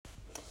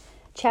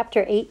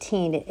Chapter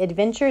 18,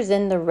 Adventures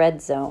in the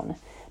Red Zone.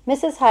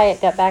 Mrs.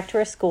 Hyatt got back to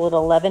her school at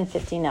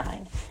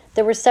 11:59.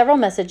 There were several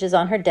messages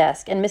on her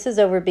desk, and Mrs.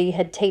 Overby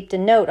had taped a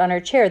note on her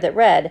chair that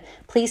read,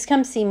 "Please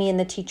come see me in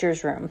the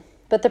teacher's room."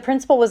 But the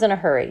principal was in a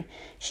hurry.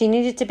 She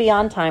needed to be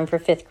on time for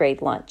 5th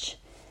grade lunch.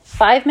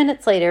 5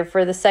 minutes later,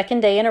 for the second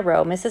day in a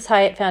row, Mrs.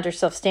 Hyatt found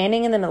herself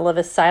standing in the middle of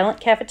a silent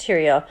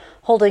cafeteria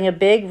holding a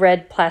big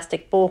red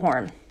plastic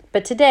bullhorn.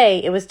 But today,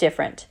 it was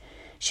different.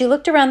 She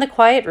looked around the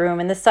quiet room,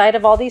 and the sight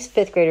of all these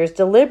 5th graders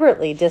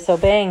deliberately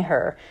disobeying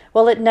her,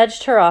 well, it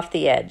nudged her off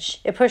the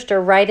edge. It pushed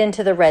her right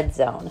into the red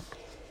zone.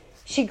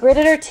 She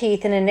gritted her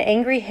teeth, and an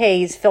angry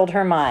haze filled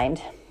her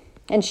mind.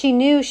 And she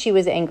knew she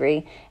was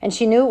angry, and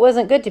she knew it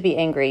wasn't good to be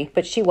angry,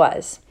 but she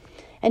was.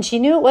 And she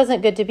knew it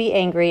wasn't good to be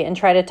angry and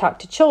try to talk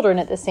to children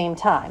at the same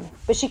time,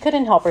 but she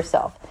couldn't help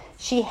herself.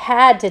 She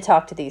had to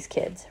talk to these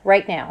kids,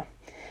 right now.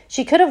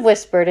 She could have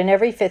whispered, and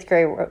every 5th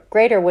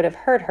grader would have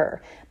heard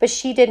her, but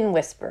she didn't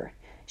whisper.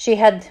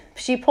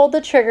 She pulled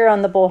the trigger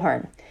on the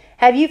bullhorn.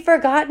 "Have you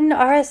forgotten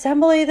our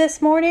assembly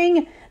this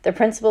morning?" The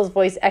principal's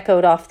voice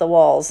echoed off the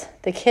walls.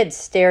 The kids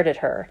stared at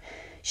her.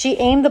 She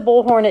aimed the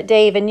bullhorn at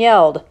Dave and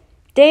yelled,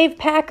 "Dave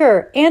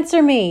Packer,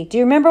 answer me. Do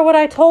you remember what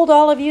I told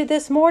all of you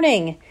this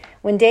morning?"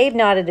 When Dave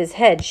nodded his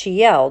head, she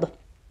yelled,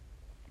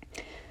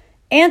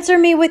 "Answer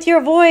me with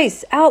your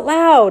voice, out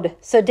loud."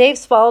 So Dave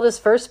swallowed his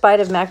first bite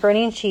of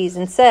macaroni and cheese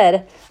and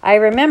said, "I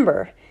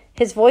remember."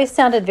 His voice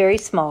sounded very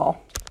small.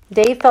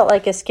 Dave felt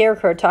like a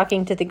scarecrow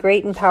talking to the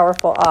great and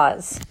powerful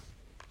Oz.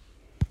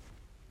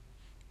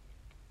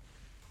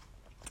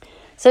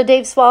 So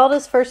Dave swallowed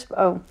his first...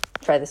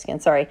 try this again,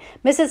 sorry.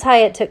 Mrs.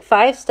 Hyatt took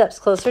 5 steps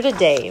closer to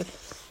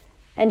Dave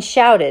and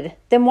shouted,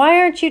 "Then why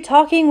aren't you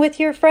talking with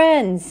your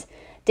friends?"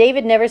 Dave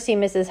had never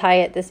seen Mrs.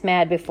 Hyatt this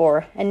mad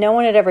before, and no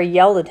one had ever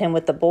yelled at him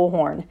with the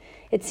bullhorn.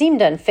 It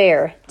seemed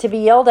unfair to be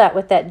yelled at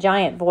with that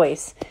giant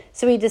voice,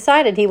 so he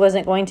decided he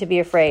wasn't going to be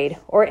afraid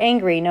or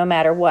angry no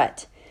matter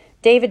what.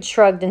 David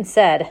shrugged and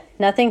said,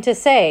 "Nothing to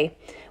say,"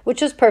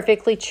 which was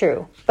perfectly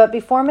true. But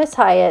before Miss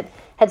Hyatt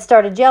had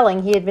started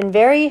yelling, he had been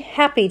very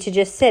happy to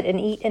just sit and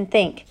eat and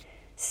think.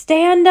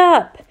 "Stand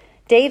up!"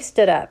 Dave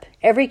stood up.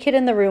 Every kid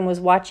in the room was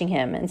watching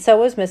him, and so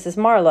was Mrs.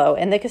 Marlowe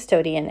and the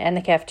custodian and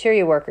the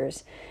cafeteria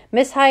workers.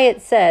 Miss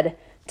Hyatt said,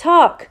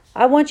 "Talk!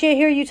 I want to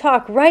hear you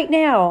talk right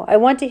now. I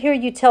want to hear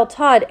you tell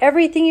Todd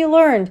everything you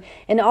learned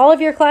in all of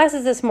your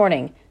classes this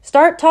morning.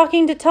 Start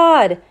talking to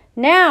Todd,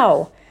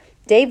 now!"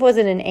 Dave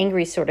wasn't an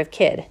angry sort of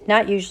kid,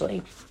 not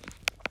usually.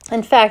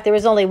 In fact, there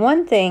was only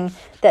one thing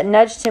that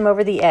nudged him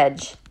over the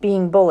edge,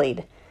 being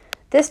bullied.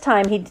 The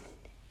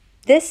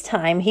only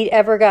time he'd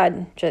ever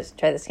gotten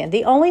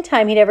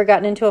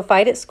into a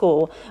fight at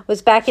school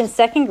was back in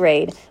 2nd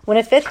grade when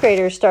a 5th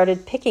grader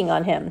started picking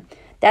on him.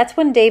 That's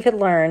when Dave had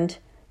learned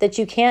that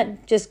you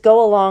can't just go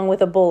along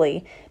with a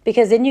bully,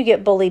 because then you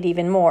get bullied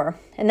even more.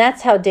 And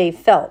that's how Dave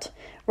felt.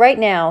 Right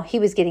now, he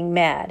was getting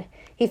mad.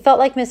 He felt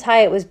like Miss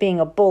Hyatt was being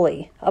a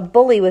bully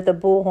with a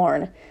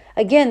bullhorn.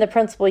 Again, the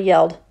principal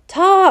yelled,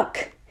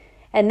 "Talk!"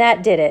 And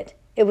that did it.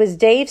 It was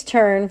Dave's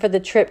turn for the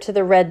trip to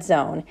the red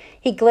zone.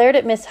 He glared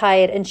at Miss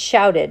Hyatt and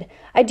shouted,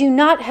 "I do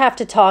not have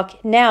to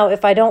talk now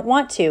if I don't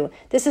want to.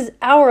 This is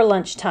our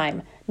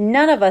lunchtime.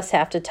 None of us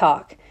have to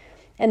talk."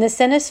 And the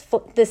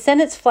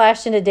sentence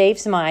flashed into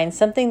Dave's mind,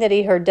 something that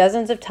he heard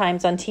dozens of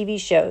times on TV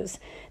shows.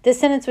 This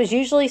sentence was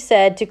usually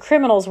said to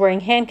criminals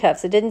wearing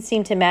handcuffs. It didn't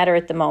seem to matter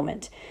at the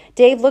moment.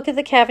 Dave looked at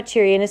the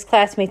cafeteria and his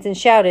classmates and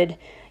shouted,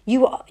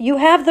 You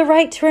have the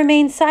right to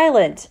remain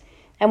silent."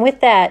 And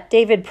with that,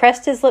 David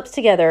pressed his lips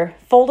together,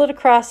 folded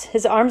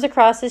his arms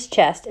across his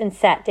chest, and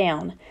sat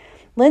down.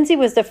 Lindsay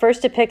was the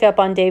first to pick up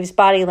on Dave's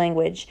body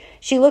language.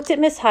 She looked at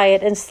Miss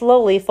Hyatt and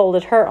slowly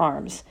folded her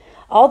arms.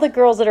 All the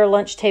girls at her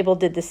lunch table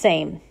did the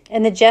same,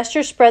 and the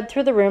gesture spread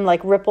through the room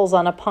like ripples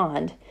on a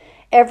pond.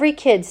 Every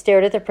kid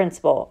stared at the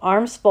principal,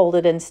 arms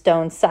folded and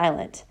stone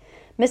silent.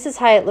 Mrs.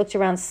 Hyatt looked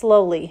around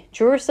slowly,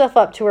 drew herself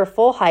up to her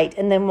full height,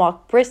 and then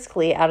walked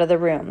briskly out of the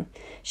room.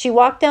 She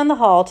walked down the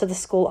hall to the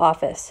school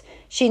office.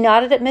 She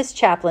nodded at Miss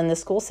Chaplin, the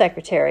school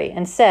secretary,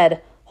 and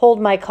said, "Hold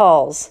my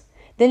calls."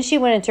 Then she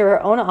went into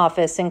her own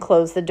office and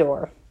closed the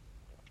door.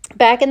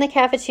 Back in the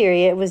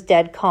cafeteria, it was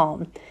dead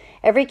calm.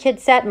 Every kid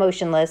sat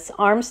motionless,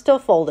 arms still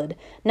folded,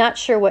 not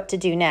sure what to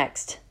do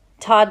next.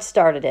 Todd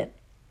started it.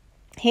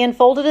 He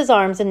unfolded his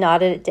arms and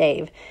nodded at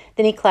Dave.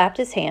 Then he clapped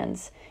his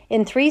hands.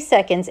 In 3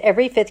 seconds,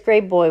 every 5th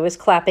grade boy was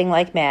clapping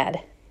like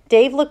mad.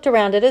 Dave looked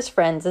around at his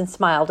friends and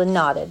smiled and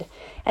nodded.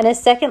 And a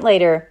second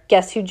later,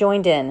 guess who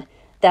joined in?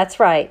 That's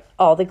right,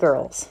 all the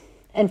girls.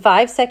 And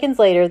 5 seconds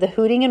later, the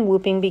hooting and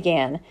whooping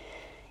began.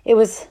 It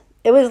was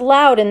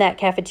loud in that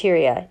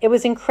cafeteria. It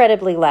was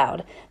incredibly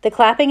loud. The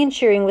clapping and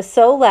cheering was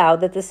so loud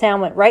that the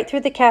sound went right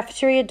through the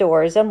cafeteria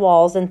doors and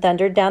walls and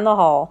thundered down the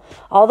hall,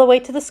 all the way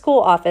to the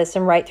school office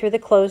and right through the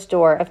closed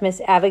door of Miss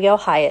Abigail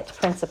Hyatt,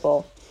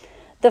 principal.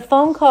 The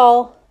phone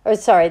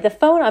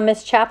on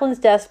Miss Chaplin's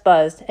desk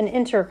buzzed, an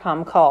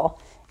intercom call.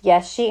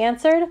 "Yes," she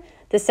answered.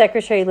 The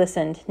secretary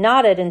listened,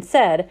 nodded, and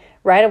said,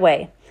 "Right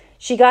away."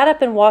 She got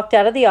up and walked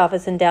out of the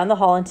office and down the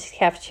hall into the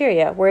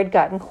cafeteria, where it had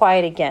gotten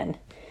quiet again.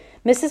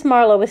 Mrs.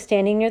 Marlowe was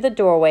standing near the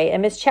doorway,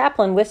 and Miss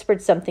Chaplin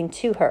whispered something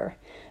to her.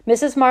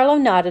 Mrs. Marlowe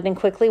nodded and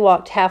quickly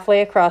walked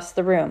halfway across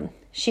the room.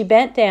 She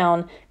bent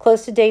down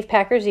close to Dave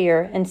Packer's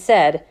ear and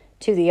said,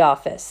 "To the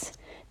office."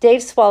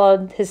 Dave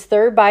swallowed his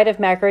third bite of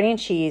macaroni and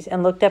cheese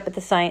and looked up at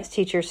the science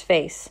teacher's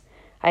face.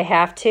 "I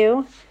have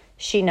to?"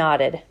 She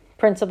nodded.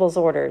 Principal's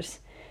orders.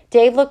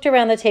 Dave looked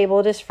around the table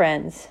at his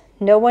friends.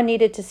 No one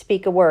needed to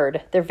speak a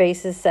word. Their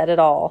faces said it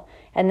all.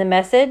 And the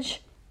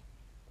message?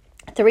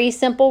 3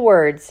 simple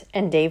words,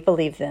 and Dave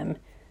believed them.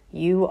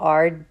 You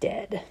are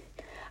dead.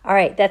 All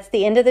right, that's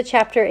the end of the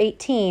chapter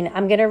 18.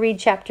 I'm going to read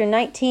chapter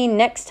 19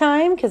 next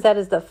time because that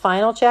is the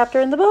final chapter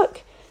in the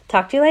book.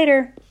 Talk to you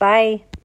later. Bye.